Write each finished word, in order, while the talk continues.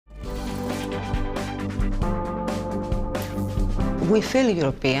We feel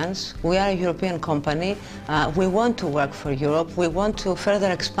Europeans. We are a European company. We want to work for Europe. We want to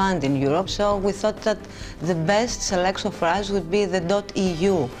further expand in Europe. So we thought that the best selection for us would be the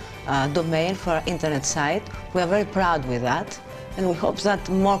 .eu domain for our internet site. We are very proud with that. And we hope that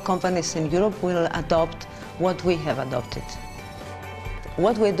more companies in Europe will adopt what we have adopted.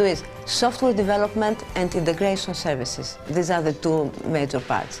 What we do is software development and integration services. These are the two major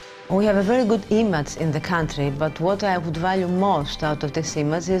parts. We have a very good image in the country, but what I would value most out of this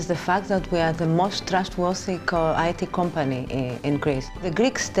image is the fact that we are the most trustworthy IT company in Greece. The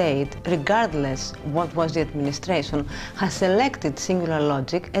Greek state, regardless what was the administration, has selected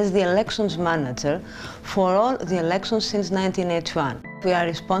SingularLogic as the elections manager for all the elections since 1981. We are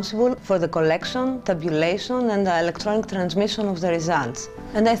responsible for the collection, tabulation and the electronic transmission of the results.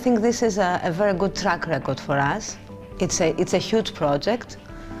 And I think this is a very good track record for us. It's a huge project.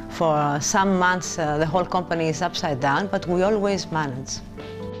 For some months, the whole company is upside down, but we always manage.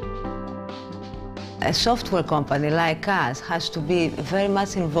 A software company like us has to be very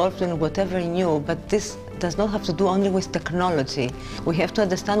much involved in whatever new, but this does not have to do only with technology. We have to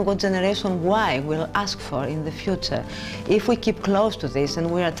understand what generation Y will ask for in the future. If we keep close to this,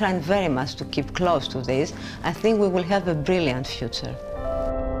 and we are trying very much to keep close to this, I think we will have a brilliant future.